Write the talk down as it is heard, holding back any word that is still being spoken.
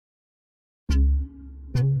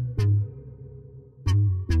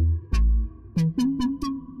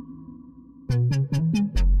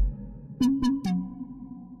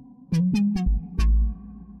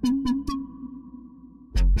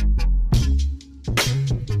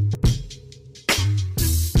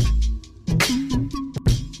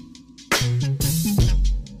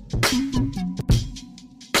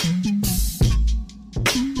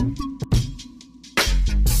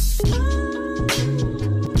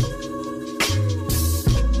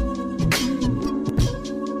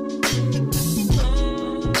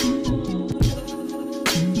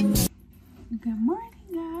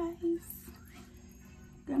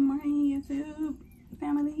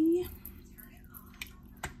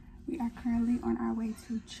are currently on our way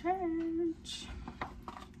to church.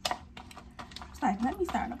 It's like, let me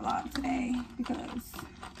start a vlog today because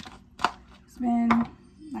it's been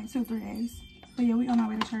like 2-3 days. But yeah, we on our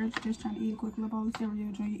way to church, just trying to eat a quick little bowl of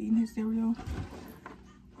cereal. Junior eating his cereal.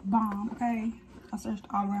 Bomb, okay? I searched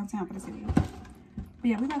all around town for the cereal. But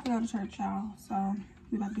yeah, we about to go to church, y'all. So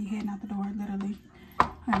we about to be heading out the door, literally. I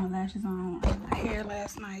had my lashes on, my hair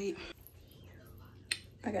last night.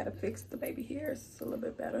 I gotta fix the baby hairs. It's a little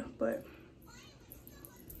bit better, but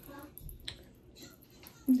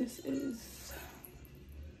this is,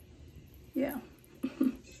 yeah.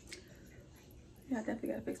 Yeah, I definitely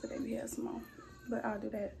gotta fix the baby hairs some more, but I'll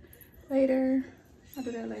do that later.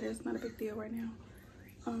 It's not a big deal right now.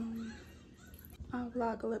 I'll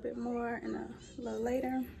vlog a little bit more and a little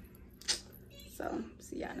later. So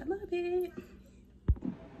see y'all in a little bit.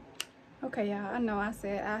 Okay, y'all, I know I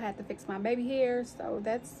said I had to fix my baby hair, so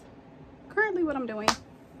that's currently what I'm doing.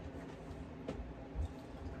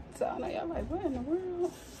 So I know y'all like, what in the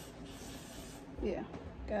world? Yeah,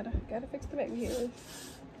 gotta fix the baby hair.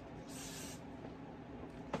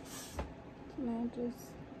 So now just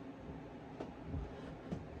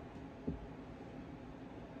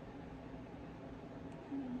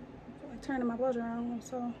I feel like turning my blusher on,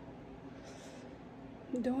 so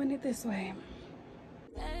I'm doing it this way.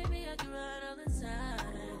 Baby, I can run all the time.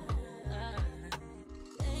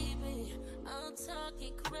 Baby, I'm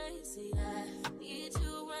talking crazy. I need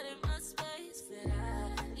you running my space, but I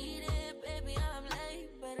need it, baby. I'm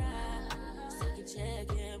late, but I still can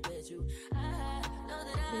check in with you. I know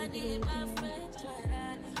that I need my friends, but I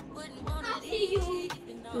wouldn't want to leave.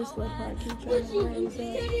 This little part keep trying to raise up.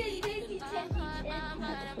 I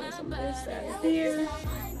have to put some of this out here.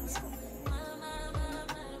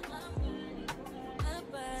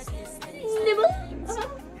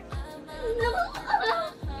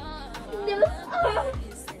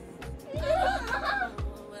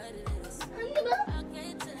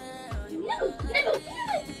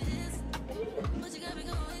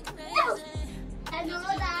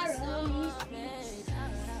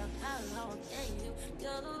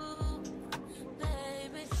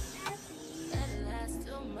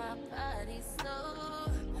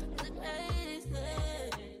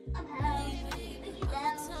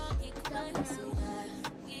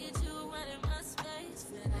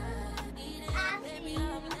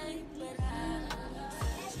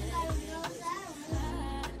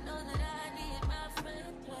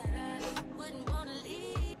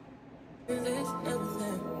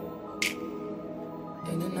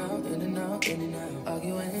 In and out,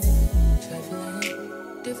 arguing,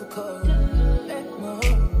 trifling, difficult, let more.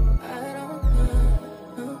 I don't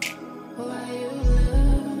know why you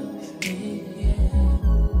love me. Yeah.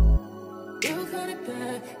 You got it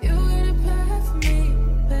bad for me,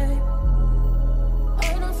 babe. I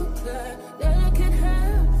don't forget that I can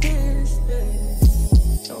have this, babe.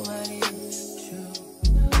 Nobody else true,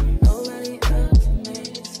 nobody else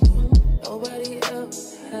makes me, nobody else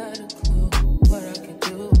had a clue what I could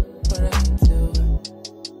do.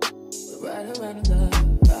 Right around the love,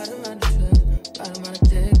 right around the trip, right around the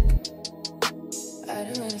dick. I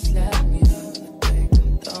don't wanna slap me up the dick,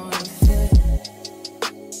 don't wanna fit.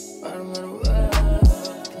 Right around the world,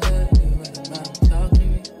 let me right around, talk to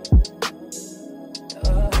me. Oh,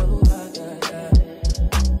 I got that.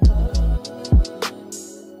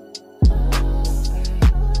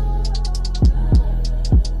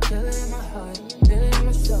 Feel it in my heart, feel it in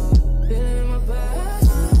my soul, feel it in my body,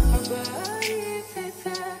 baby.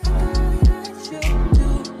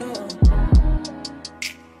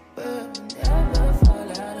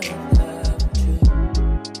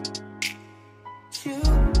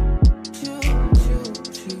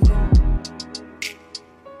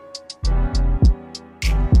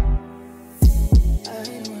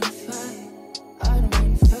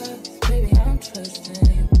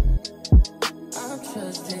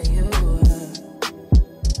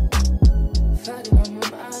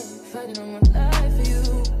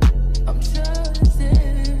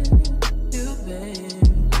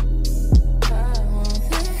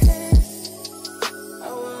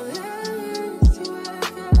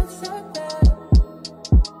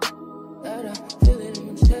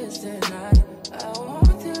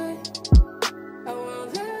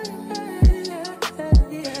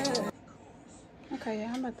 Okay,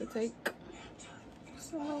 I'm about to take,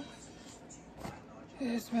 so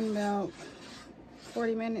it's been about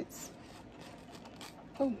 40 minutes.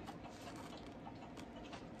 Oh.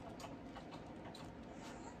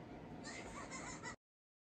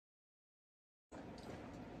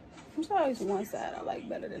 There's always one side I like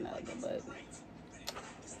better than the other, but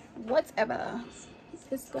whatever.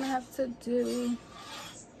 It's gonna have to do.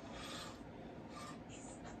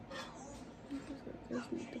 This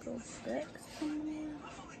needs to go back somewhere.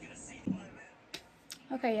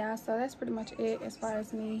 Okay, y'all, so that's pretty much it as far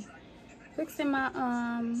as me fixing my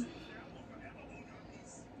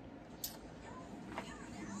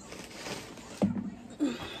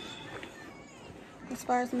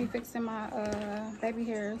baby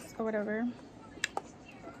hairs or whatever.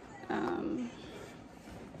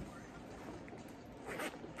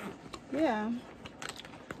 Yeah,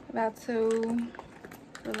 about to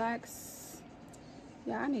relax.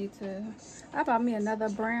 Yeah, I bought me another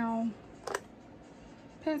brown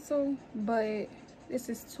pencil, but this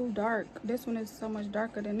is too dark. This one is so much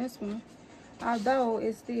darker than this one, although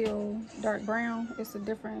it's still dark brown. It's a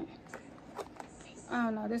different, I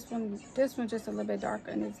don't know, this one's just a little bit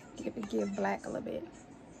darker, and it give black a little bit.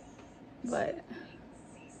 But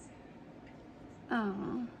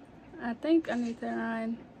I think I need to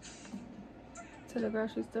run to the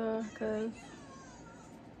grocery store, because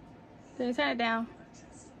can you turn it down?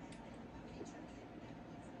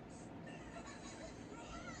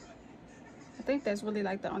 I think that's really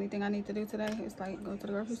like the only thing I need to do today is like go to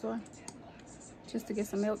the grocery store just to get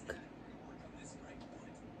some milk.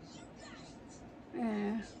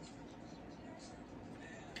 And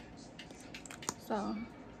so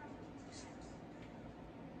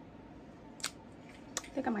I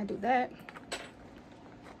think I might do that.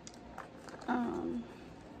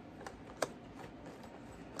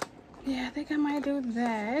 Yeah, I think I might do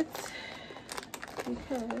that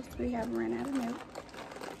because we have ran out of milk.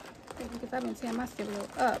 Because I've been tearing my cereal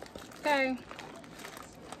up. Okay.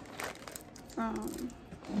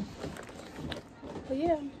 But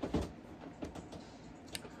yeah,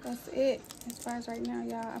 that's it as far as right now,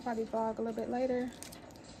 y'all. I'll probably vlog a little bit later.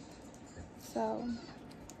 So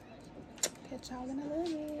catch y'all in a little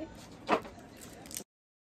bit.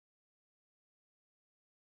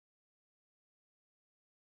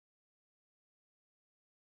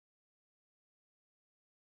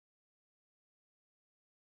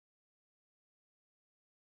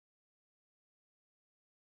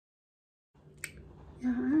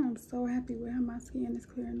 Yeah, I am so happy with how my skin is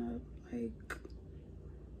clearing up. Like,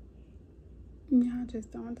 y'all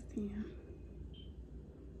just don't understand.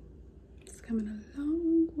 It's coming a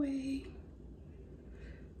long way.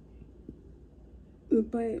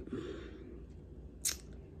 But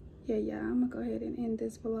yeah, I'm gonna go ahead and end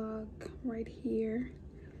this vlog right here.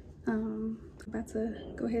 About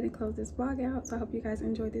to go ahead and close this vlog out. So I hope you guys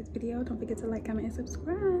enjoyed this video. Don't forget to like, comment, and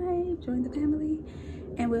subscribe. Join the family,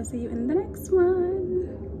 and we'll see you in the next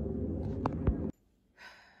one.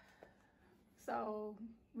 So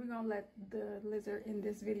we're gonna let the lizard in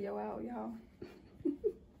this video out, y'all.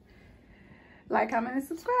 Like, comment, and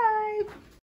subscribe.